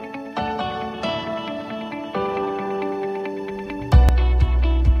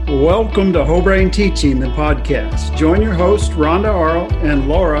Welcome to Whole Brain Teaching, the podcast. Join your host, Rhonda Arlt and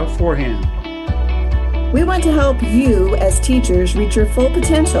Laura Forehand. We want to help you as teachers reach your full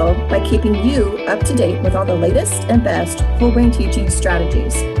potential by keeping you up to date with all the latest and best whole brain teaching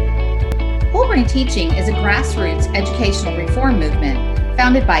strategies. Whole Brain Teaching is a grassroots educational reform movement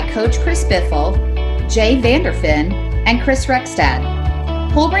founded by Coach Chris Biffle, Jay Vanderfin, and Chris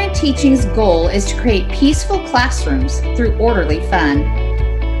Rekstad. Whole Brain Teaching's goal is to create peaceful classrooms through orderly fun.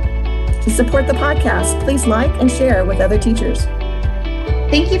 To support the podcast, please like and share with other teachers.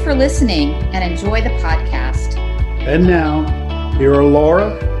 Thank you for listening and enjoy the podcast. And now, here are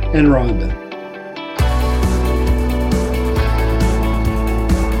Laura and Rhonda.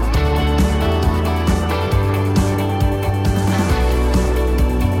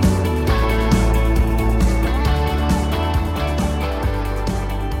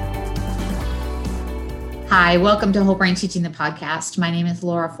 Hi, welcome to Whole Brain Teaching, the podcast. My name is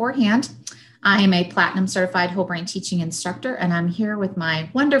Laura Forehand. I am a Platinum Certified Whole Brain Teaching instructor, and I'm here with my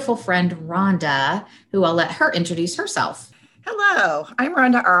wonderful friend, Rhonda, who I'll let her introduce herself. Hello, I'm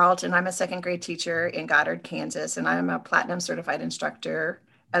Rhonda Arlt, and I'm a second grade teacher in Goddard, Kansas, and I'm a Platinum Certified instructor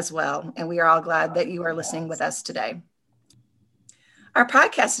as well. And we are all glad that you are listening with us today. Our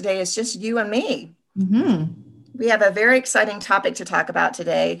podcast today is just you and me. We have a very exciting topic to talk about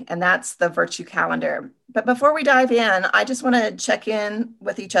today, and that's the virtue calendar. But before we dive in, I just want to check in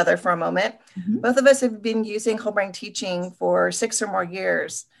with each other for a moment. Both of us have been using Whole Brain Teaching for 6 or more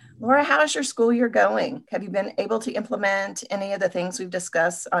years. Laura, how is your school year going? Have you been able to implement any of the things we've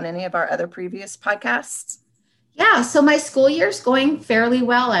discussed on any of our other previous podcasts? Yeah, so my school year is going fairly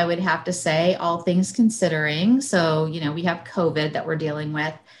well, I would have to say, all things considering. So, we have COVID that we're dealing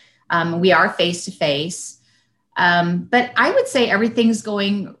with. We are face-to-face. But I would say everything's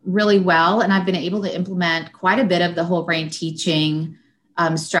going really well, and I've been able to implement quite a bit of the whole brain teaching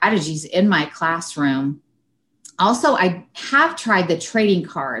strategies in my classroom. Also, I have tried the trading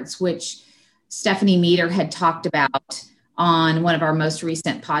cards, which Stephanie Meter had talked about on one of our most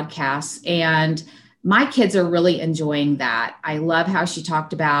recent podcasts, and my kids are really enjoying that. I love how she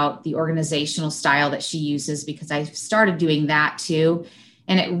talked about the organizational style that she uses, because I started doing that too,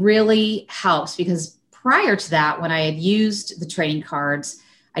 and it really helps because prior to that, when I had used the trading cards,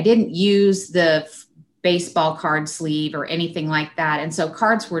 I didn't use the baseball card sleeve or anything like that. And so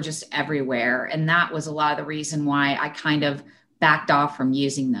cards were just everywhere. And that was a lot of the reason why I kind of backed off from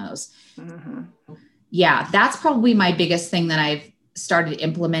using those. Yeah, that's probably my biggest thing that I've started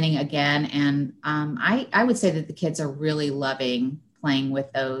implementing again. And I would say that the kids are really loving playing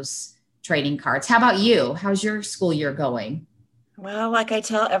with those trading cards. How about you? How's your school year going? Well, like I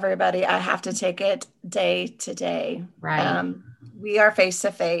tell everybody, I have to take it day to day. Right. We are face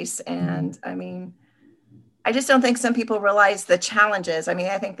to face. And I just don't think some people realize the challenges.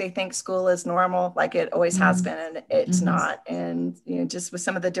 I think they think school is normal, like it always has been, and it's not. And, just with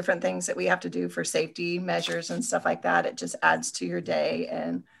some of the different things that we have to do for safety measures and stuff like that, it just adds to your day.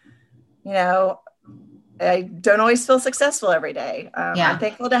 And, I don't always feel successful every day. I'm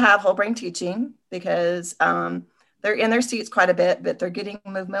thankful to have Whole Brain Teaching because, they're in their seats quite a bit, but they're getting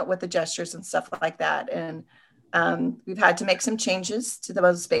movement with the gestures and stuff like that. And we've had to make some changes to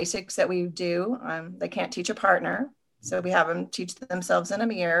those basics that we do. They can't teach a partner, so we have them teach themselves in a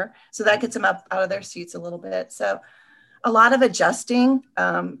mirror. So that gets them up out of their seats a little bit. So a lot of adjusting,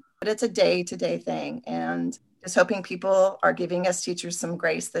 but it's a day-to-day thing. And just hoping people are giving us teachers some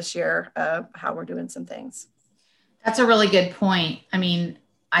grace this year of how we're doing some things. That's a really good point.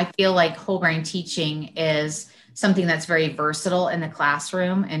 I feel like whole brain teaching is something that's very versatile in the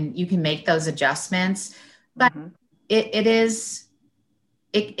classroom, and you can make those adjustments, but it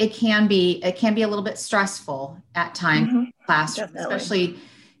can be a little bit stressful at times in the classroom. Definitely. Especially,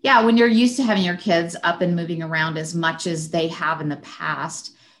 when you're used to having your kids up and moving around as much as they have in the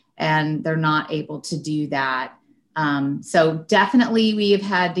past, and they're not able to do that. So definitely we have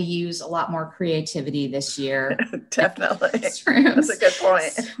had to use a lot more creativity this year. Definitely. That's a good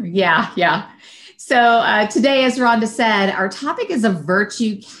point. Yeah. So today, as Rhonda said, our topic is a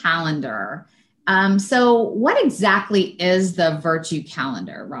virtue calendar. So what exactly is the virtue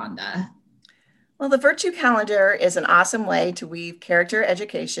calendar, Rhonda? Well, the virtue calendar is an awesome way to weave character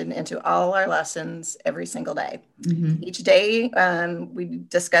education into all our lessons every single day. Each day, we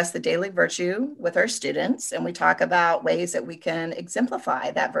discuss the daily virtue with our students, and we talk about ways that we can exemplify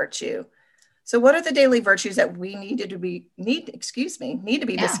that virtue. So what are the daily virtues that we need to be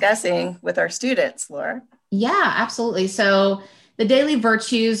discussing with our students, Laura? Yeah, absolutely. So the daily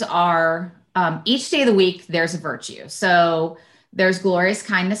virtues are each day of the week, there's a virtue. So there's Glorious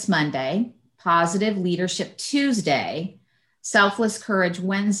Kindness Monday, Positive Leadership Tuesday, Selfless Courage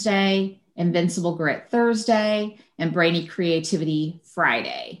Wednesday, Invincible Grit Thursday, and Brainy Creativity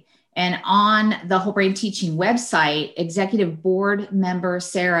Friday. And on the Whole Brain Teaching website, Executive Board member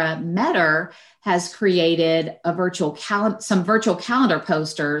Sarah Metter has created some virtual calendar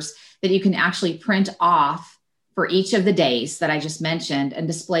posters that you can actually print off for each of the days that I just mentioned and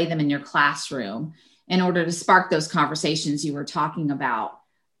display them in your classroom in order to spark those conversations you were talking about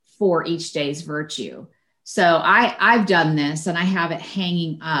for each day's virtue. So I've done this and I have it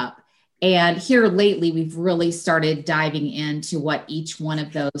hanging up. And here lately, we've really started diving into what each one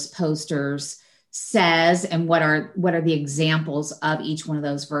of those posters says and what are the examples of each one of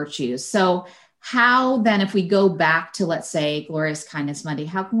those virtues. So how then, if we go back to, let's say, Glorious Kindness Monday,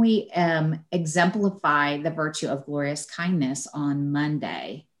 how can we exemplify the virtue of glorious kindness on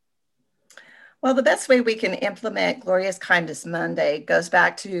Monday? Well, the best way we can implement Glorious Kindness Monday goes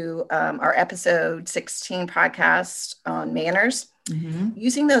back to our episode 16 podcast on manners. Mm-hmm.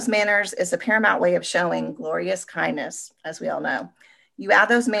 Using those manners is a paramount way of showing glorious kindness, as we all know. You add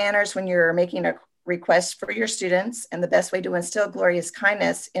those manners when you're making a request for your students, and the best way to instill glorious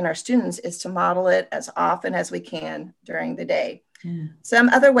kindness in our students is to model it as often as we can during the day. Yeah. Some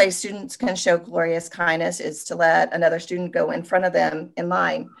other ways students can show glorious kindness is to let another student go in front of them in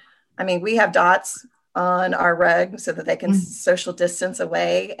line. I mean, we have dots on our rug so that they can social distance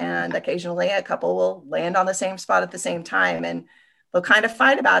away, and occasionally a couple will land on the same spot at the same time, and they'll kind of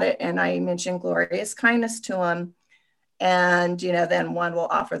fight about it. And I mentioned glorious kindness to them, and then one will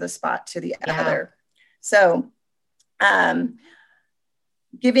offer the spot to the other. So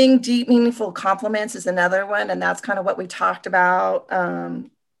giving deep, meaningful compliments is another one, and that's kind of what we talked about,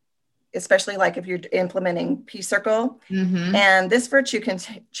 especially like if you're implementing Peace Circle. Mm-hmm. And this virtue can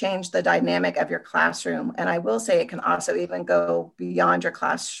change the dynamic of your classroom. And I will say it can also even go beyond your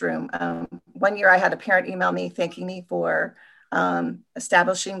classroom. One year I had a parent email me thanking me for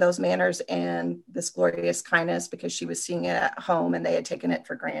establishing those manners and this glorious kindness because she was seeing it at home and they had taken it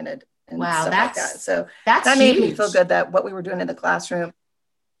for granted. And wow, stuff like that. So that made me feel good that what we were doing in the classroom,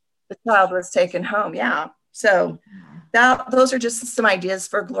 the child was taken home. Yeah. So those are just some ideas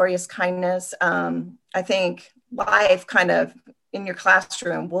for glorious kindness. I think life kind of in your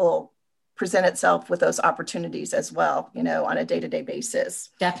classroom will present itself with those opportunities as well, on a day-to-day basis.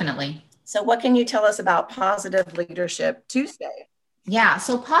 Definitely. So what can you tell us about Positive Leadership Tuesday? Yeah,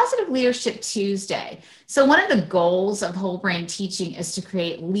 so Positive Leadership Tuesday. So one of the goals of Whole Brain Teaching is to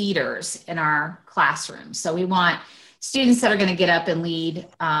create leaders in our classroom. So we want students that are going to get up and lead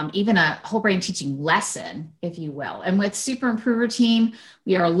even a Whole Brain Teaching lesson, if you will. And with Super Improver Team,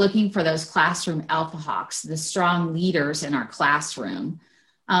 we are looking for those classroom alpha hawks, the strong leaders in our classroom.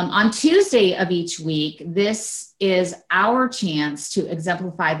 On Tuesday of each week, this is our chance to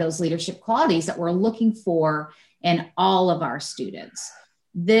exemplify those leadership qualities that we're looking for in all of our students.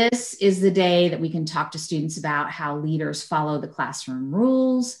 This is the day that we can talk to students about how leaders follow the classroom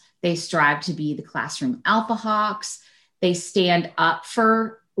rules. They strive to be the classroom alpha hawks. They stand up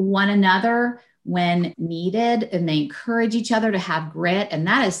for one another when needed, and they encourage each other to have grit. And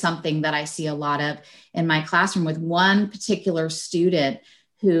that is something that I see a lot of in my classroom with one particular student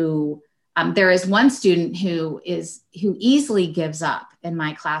who there is one student who easily gives up in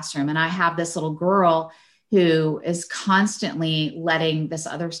my classroom. And I have this little girl who is constantly letting this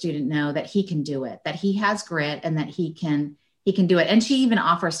other student know that he can do it, that he has grit and that he can do it. And she even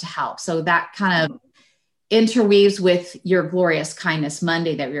offers to help. So that kind of interweaves with your Glorious Kindness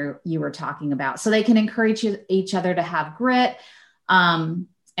Monday that you were talking about. So they can encourage each other to have grit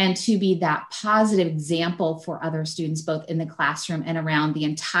and to be that positive example for other students, both in the classroom and around the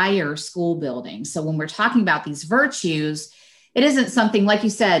entire school building. So when we're talking about these virtues, it isn't something, like you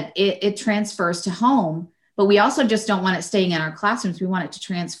said, it transfers to home, but we also just don't want it staying in our classrooms. We want it to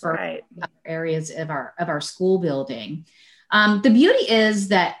transfer to other areas of our school building. The beauty is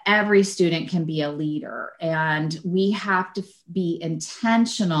that every student can be a leader, and we have to be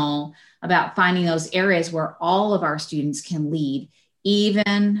intentional about finding those areas where all of our students can lead,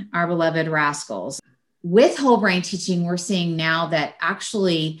 even our beloved rascals. With Whole Brain Teaching, we're seeing now that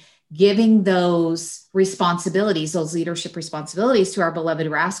actually giving those responsibilities, those leadership responsibilities to our beloved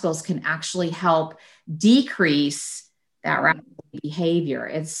rascals can actually help decrease that rascal behavior.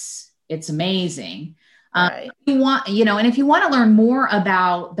 It's amazing. Right. If you want, and if you want to learn more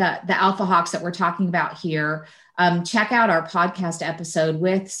about the alpha hawks that we're talking about here, check out our podcast episode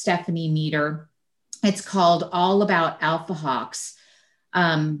with Stephanie Meter. It's called All About Alpha Hawks.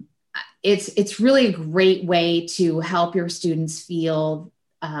 It's really a great way to help your students feel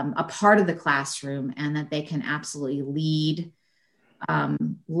a part of the classroom and that they can absolutely lead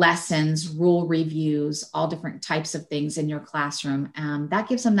lessons, rule reviews, all different types of things in your classroom. That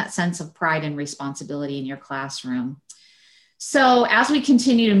gives them that sense of pride and responsibility in your classroom. So as we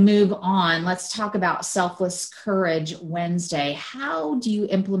continue to move on, let's talk about Selfless Courage Wednesday. How do you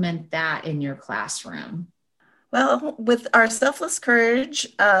implement that in your classroom? Well, with our selfless courage,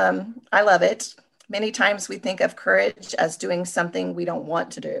 I love it. Many times we think of courage as doing something we don't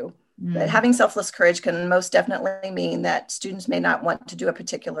want to do. But having selfless courage can most definitely mean that students may not want to do a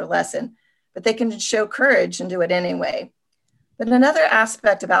particular lesson, but they can show courage and do it anyway. But another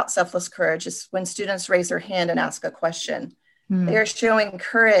aspect about selfless courage is when students raise their hand and ask a question. They are showing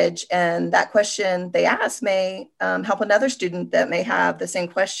courage, and that question they ask may help another student that may have the same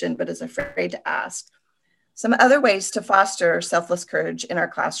question but is afraid to ask. Some other ways to foster selfless courage in our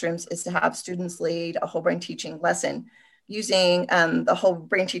classrooms is to have students lead a whole brain teaching lesson using the whole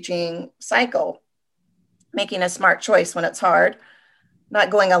brain teaching cycle, making a smart choice when it's hard, not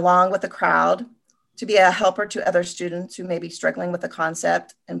going along with the crowd, to be a helper to other students who may be struggling with the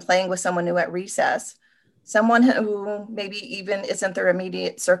concept, and playing with someone new at recess, someone who maybe even isn't their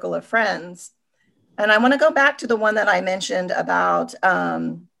immediate circle of friends. And I want to go back to the one that I mentioned about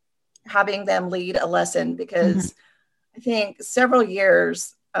having them lead a lesson, because I think several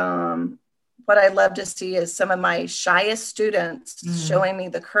years, what I love to see is some of my shyest students showing me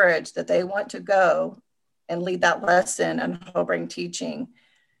the courage that they want to go and lead that lesson on whole brain teaching.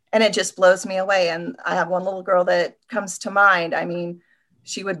 And it just blows me away. And I have one little girl that comes to mind. I mean,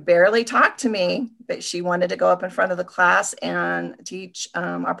 she would barely talk to me, but she wanted to go up in front of the class and teach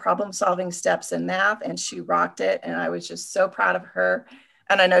our problem solving steps in math. And she rocked it. And I was just so proud of her.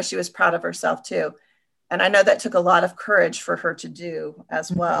 And I know she was proud of herself too. And I know that took a lot of courage for her to do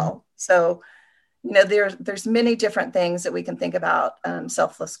as well. So, you know, there's many different things that we can think about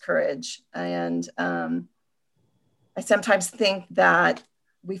selfless courage. And I sometimes think that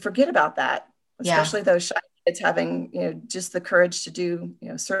we forget about that, especially those shy kids having, you know, just the courage to do, you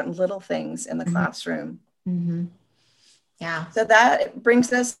know, certain little things in the classroom. Yeah. So that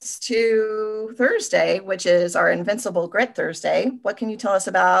brings us to Thursday, which is our Invincible Grit Thursday. What can you tell us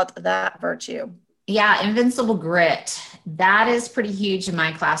about that virtue? Yeah, Invincible Grit. That is pretty huge in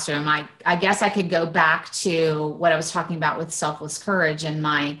my classroom. I guess I could go back to what I was talking about with selfless courage and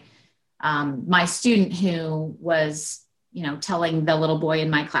my student who was, you know, telling the little boy in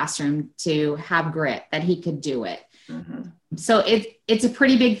my classroom to have grit, that he could do it. So it's a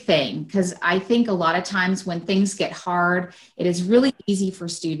pretty big thing, because I think a lot of times when things get hard, it is really easy for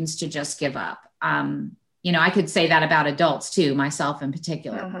students to just give up. You know, I could say that about adults too, myself in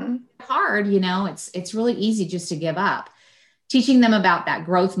particular. Hard, you know, it's really easy just to give up. Teaching them about that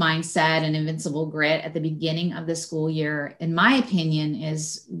growth mindset and invincible grit at the beginning of the school year, in my opinion,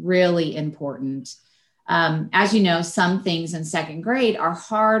 is really important. As you know, some things in second grade are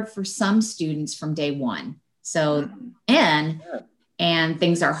hard for some students from day one. So, and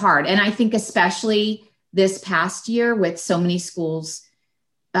things are hard. And I think especially this past year with so many schools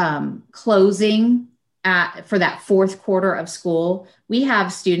closing for that fourth quarter of school, we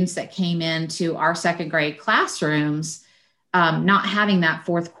have students that came into our second grade classrooms not having that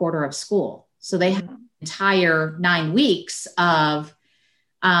fourth quarter of school. So they have an entire 9 weeks of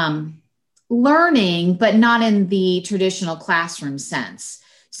learning, but not in the traditional classroom sense.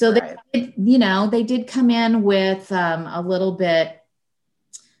 So they, you know, they did come in with a little bit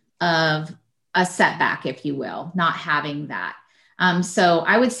of a setback, if you will, not having that. So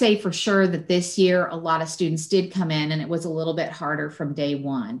I would say for sure that this year, a lot of students did come in and it was a little bit harder from day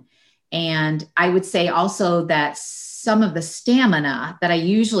one. And I would say also that some of the stamina that I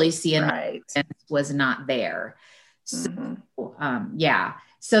usually see in my students was not there. So,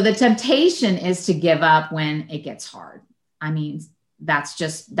 So the temptation is to give up when it gets hard. I mean, that's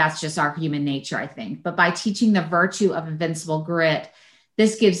just our human nature, I think. But by teaching the virtue of invincible grit,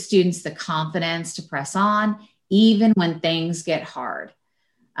 this gives students the confidence to press on, even when things get hard.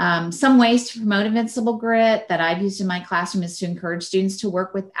 Some ways to promote invincible grit that I've used in my classroom is to encourage students to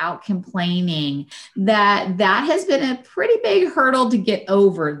work without complaining. That has been a pretty big hurdle to get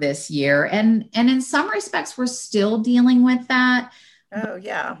over this year. And in some respects, we're still dealing with that. Oh,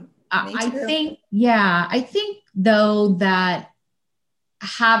 yeah. I think though that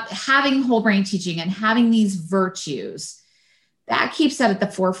having whole brain teaching and having these virtues, that keeps that at the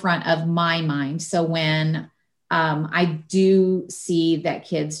forefront of my mind. So when I do see that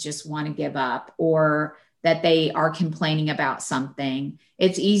kids just want to give up or that they are complaining about something,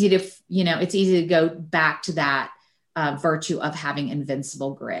 it's easy to go back to that virtue of having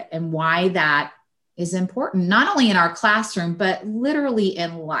invincible grit and why that is important, not only in our classroom, but literally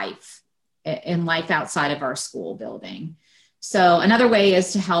in life outside of our school building. So another way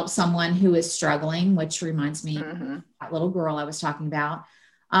is to help someone who is struggling, which reminds me of that little girl I was talking about.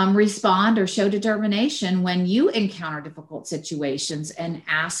 Respond or show determination when you encounter difficult situations and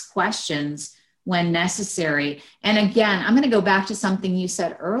ask questions when necessary. And again, I'm going to go back to something you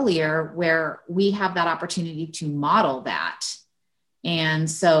said earlier, where we have that opportunity to model that. And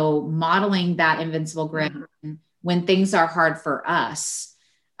so modeling that invincible grit when things are hard for us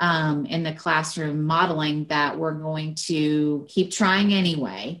in the classroom, modeling that we're going to keep trying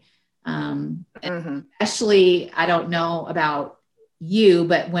anyway. Especially, I don't know about you,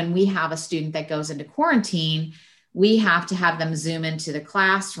 but when we have a student that goes into quarantine, we have to have them Zoom into the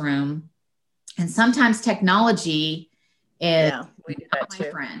classroom. And sometimes technology is we do not that my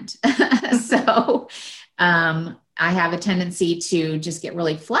too. friend. So I have a tendency to just get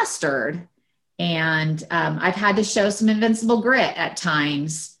really flustered. And I've had to show some invincible grit at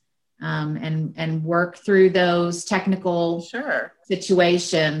times and work through those technical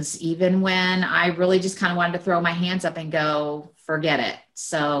situations, even when I really just kind of wanted to throw my hands up and go, forget it.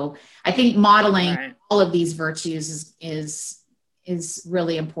 So I think modeling all of these virtues is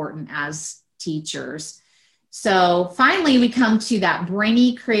really important as teachers. So finally, we come to that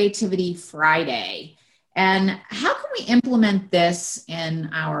Brainy Creativity Friday. And how can we implement this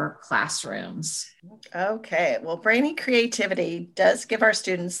in our classrooms? Okay, well, Brainy Creativity does give our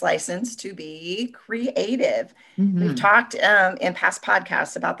students license to be creative. We've talked in past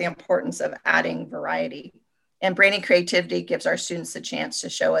podcasts about the importance of adding variety. And Brainy Creativity gives our students a chance to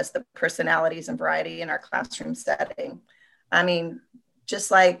show us the personalities and variety in our classroom setting.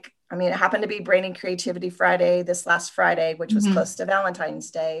 It happened to be Brainy Creativity Friday this last Friday, which was close to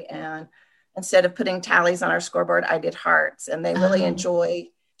Valentine's Day. And instead of putting tallies on our scoreboard, I did hearts. And they really enjoy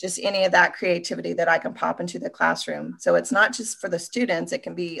just any of that creativity that I can pop into the classroom. So it's not just for the students, it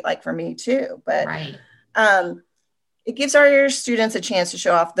can be like for me too. But it gives our students a chance to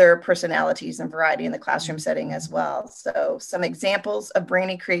show off their personalities and variety in the classroom setting as well. So some examples of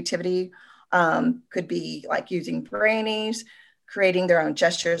Brainy Creativity could be like using Brainies, creating their own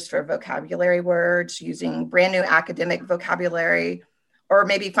gestures for vocabulary words, using brand new academic vocabulary, or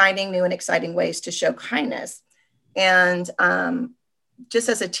maybe finding new and exciting ways to show kindness. And just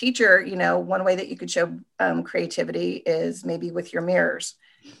as a teacher, one way that you could show creativity is maybe with your mirrors.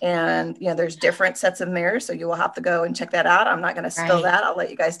 And, there's different sets of mirrors, so you will have to go and check that out. I'm not going to spill that. I'll let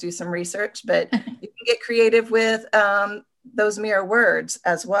you guys do some research, but you can get creative with those mirror words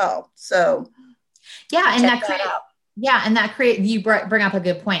as well. So you bring up a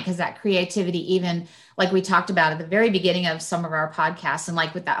good point, because that creativity, even like we talked about at the very beginning of some of our podcasts, and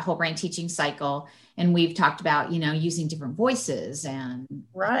like with that whole brain teaching cycle, and we've talked about, using different voices and.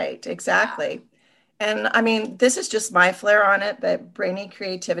 Right, exactly. And this is just my flair on it, but Brainy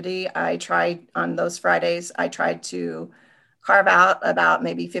Creativity, I tried on those Fridays, I tried to carve out about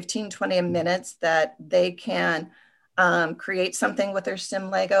maybe 15, 20 minutes that they can create something with their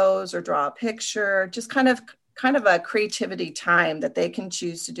STEM Legos or draw a picture, just kind of a creativity time that they can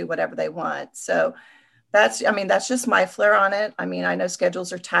choose to do whatever they want. So that's just my flair on it. I know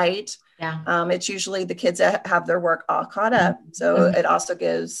schedules are tight. It's usually the kids that have their work all caught up. So it also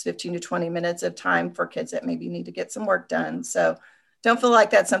gives 15 to 20 minutes of time for kids that maybe need to get some work done. So don't feel like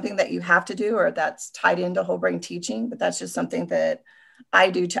that's something that you have to do or that's tied into whole brain teaching, but that's just something that I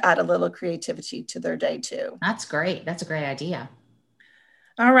do to add a little creativity to their day too. That's great. That's a great idea.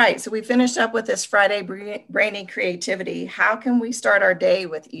 All right. So we finished up with this Friday Brainy Creativity. How can we start our day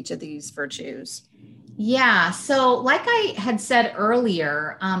with each of these virtues? Yeah. So like I had said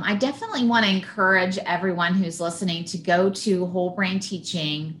earlier, I definitely want to encourage everyone who's listening to go to Whole Brain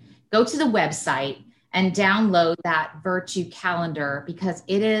Teaching, go to the website and download that virtue calendar, because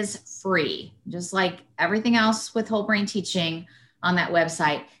it is free, just like everything else with Whole Brain Teaching on that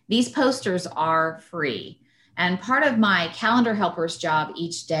website. These posters are free. And part of my calendar helper's job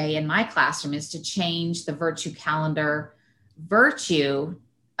each day in my classroom is to change the virtue calendar virtue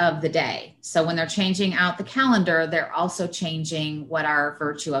of the day. So when they're changing out the calendar, they're also changing what our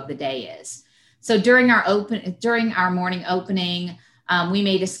virtue of the day is. So during our morning opening, we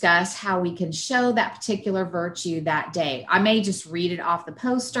may discuss how we can show that particular virtue that day. I may just read it off the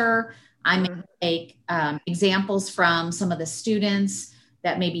poster. I may take examples from some of the students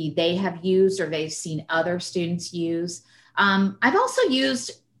that maybe they have used or they've seen other students use. I've also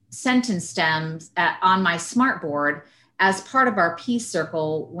used sentence stems on my smartboard as part of our peace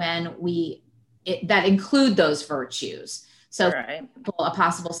circle when that include those virtues. So a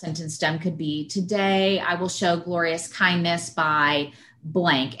possible sentence stem could be, today I will show glorious kindness by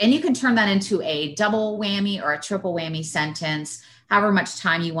blank. And you can turn that into a double whammy or a triple whammy sentence, however much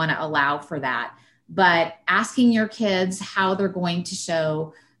time you want to allow for that. but asking your kids how they're going to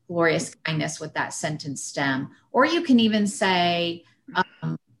show glorious kindness with that sentence stem. Or you can even say,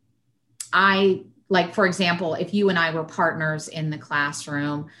 for example, if you and I were partners in the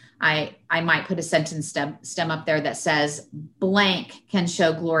classroom, I might put a sentence stem up there that says blank can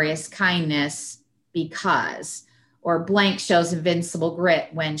show glorious kindness because, or blank shows invincible grit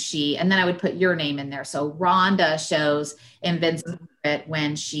when she, and then I would put your name in there. So Rhonda shows invincible grit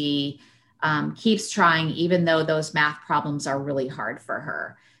when she keeps trying, even though those math problems are really hard for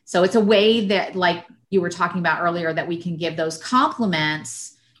her. So it's a way that, like you were talking about earlier, that we can give those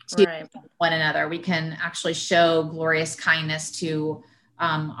compliments to one another. We can actually show glorious kindness to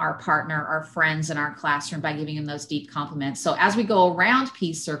our partner, our friends in our classroom by giving them those deep compliments. So as we go around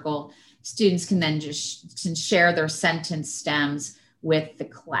Peace Circle, students can then just share their sentence stems with the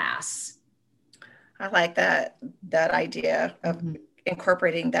class. I like that idea of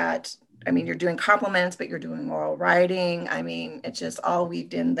incorporating that. I mean, you're doing compliments, but you're doing oral writing. I mean, it's just all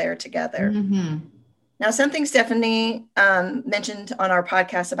weaved in there together. Now, something Stephanie mentioned on our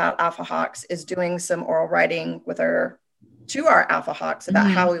podcast about Alpha Hawks is doing some oral writing to our Alpha Hawks about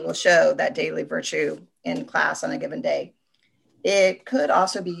how we will show that daily virtue in class on a given day. It could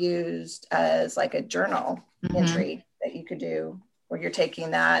also be used as like a journal entry that you could do, where you're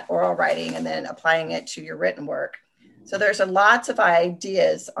taking that oral writing and then applying it to your written work. So there's lots of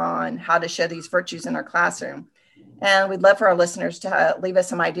ideas on how to show these virtues in our classroom. And we'd love for our listeners to leave us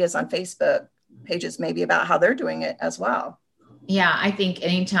some ideas on Facebook pages, maybe about how they're doing it as well. Yeah, I think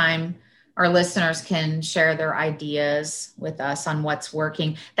anytime our listeners can share their ideas with us on what's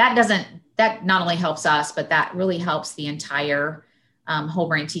working, that not only helps us, but that really helps the entire whole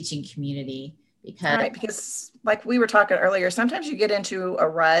brain teaching community. Because like we were talking earlier, sometimes you get into a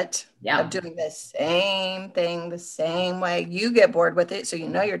rut of doing the same thing the same way. You get bored with it, so you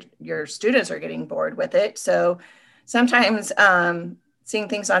know your students are getting bored with it. So sometimes seeing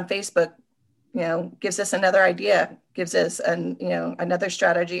things on Facebook, gives us another idea, gives us another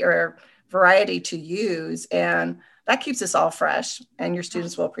strategy or variety to use, and that keeps us all fresh. And your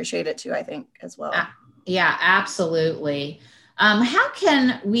students will appreciate it too, I think, as well. Yeah, absolutely. How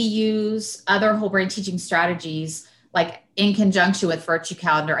can we use other whole brain teaching strategies, like in conjunction with Virtue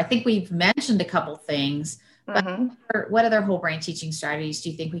Calendar? I think we've mentioned a couple things, but what other whole brain teaching strategies do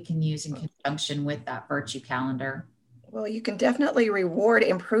you think we can use in conjunction with that Virtue Calendar? Well, you can definitely reward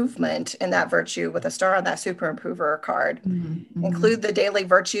improvement in that virtue with a star on that super improver card. Include the daily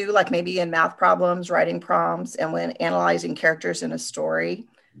virtue, like maybe in math problems, writing prompts, and when analyzing characters in a story.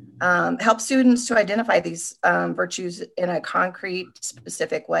 Help students to identify these virtues in a concrete,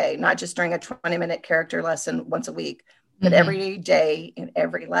 specific way, not just during a 20-minute character lesson once a week, but every day in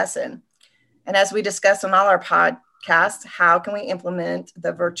every lesson. And as we discussed on all our podcasts, how can we implement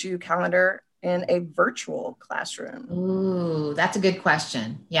the Virtue Calendar in a virtual classroom? Ooh, that's a good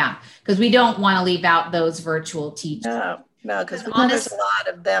question. Yeah, because we don't want to leave out those virtual teachers. No, because there's a lot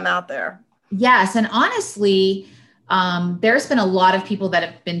of them out there. Yes, and honestly, there's been a lot of people that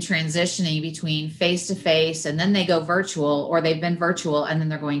have been transitioning between face-to-face and then they go virtual, or they've been virtual and then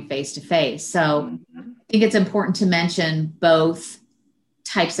they're going face-to-face. So I think it's important to mention both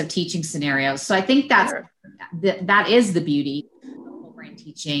types of teaching scenarios. So I think that is the beauty of whole brain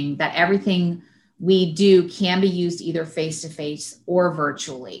teaching, that everything we do can be used either face-to-face or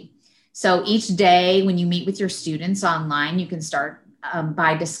virtually. So each day when you meet with your students online, you can start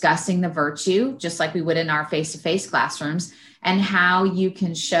by discussing the virtue, just like we would in our face-to-face classrooms, and how you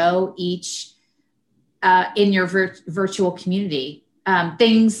can show each in your virtual community.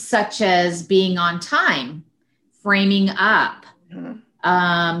 Things such as being on time, framing up,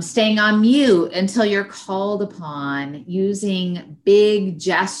 staying on mute until you're called upon, using big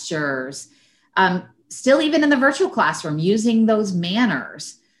gestures, still even in the virtual classroom, using those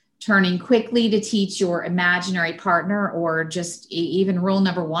manners, turning quickly to teach your imaginary partner, or just even rule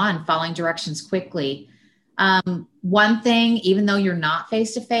number 1, following directions quickly. One thing, even though you're not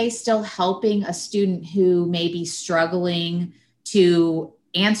face-to-face, still helping a student who may be struggling to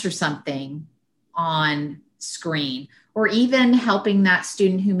answer something on screen, or even helping that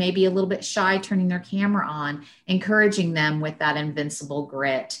student who may be a little bit shy, turning their camera on, encouraging them with that invincible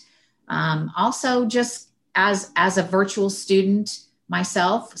grit. Also, just as a virtual student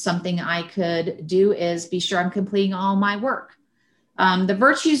myself, something I could do is be sure I'm completing all my work. The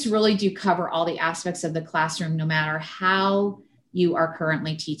virtues really do cover all the aspects of the classroom, no matter how you are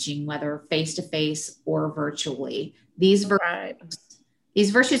currently teaching, whether face-to-face or virtually. These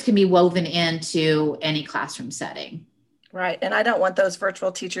virtues can be woven into any classroom setting. Right. And I don't want those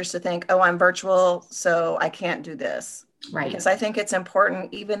virtual teachers to think, oh, I'm virtual, so I can't do this. Right. Because I think it's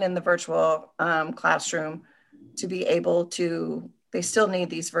important, even in the virtual classroom, to be able to, they still need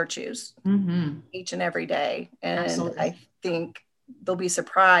these virtues each and every day. And Absolutely. I think they'll be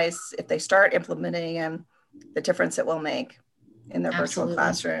surprised if they start implementing them, the difference it will make in their virtual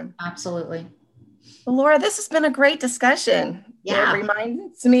classroom. Absolutely. Well, Laura, this has been a great discussion. Yeah. It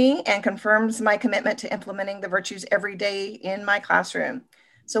reminds me and confirms my commitment to implementing the virtues every day in my classroom.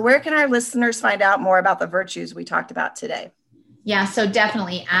 So where can our listeners find out more about the virtues we talked about today? Yeah, so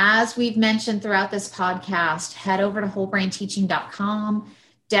definitely, as we've mentioned throughout this podcast, head over to wholebrainteaching.com,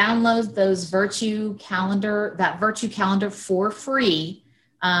 download those virtue calendar for free.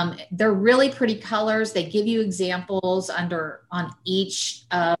 They're really pretty colors. They give you examples on each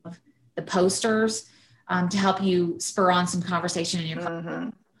of the posters to help you spur on some conversation in your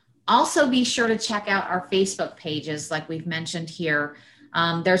class. Also, be sure to check out our Facebook pages, like we've mentioned here.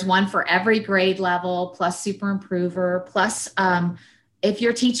 There's one for every grade level, plus Super Improver, plus if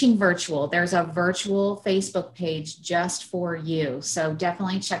you're teaching virtual, there's a virtual Facebook page just for you. So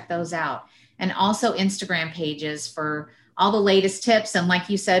definitely check those out. And also Instagram pages for all the latest tips. And like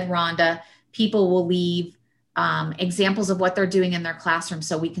you said, Rhonda, people will leave examples of what they're doing in their classroom,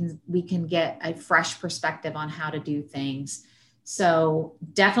 so we can get a fresh perspective on how to do things. So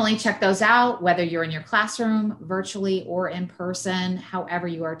definitely check those out, whether you're in your classroom, virtually or in person, however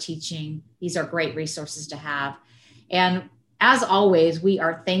you are teaching. These are great resources to have. And as always, we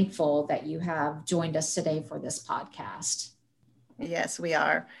are thankful that you have joined us today for this podcast. Yes, we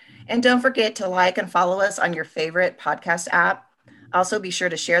are. And don't forget to like and follow us on your favorite podcast app. Also, be sure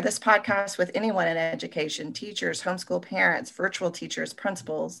to share this podcast with anyone in education, teachers, homeschool parents, virtual teachers,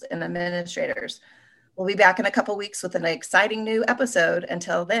 principals, and administrators. We'll be back in a couple weeks with an exciting new episode.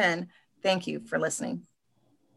 Until then, thank you for listening.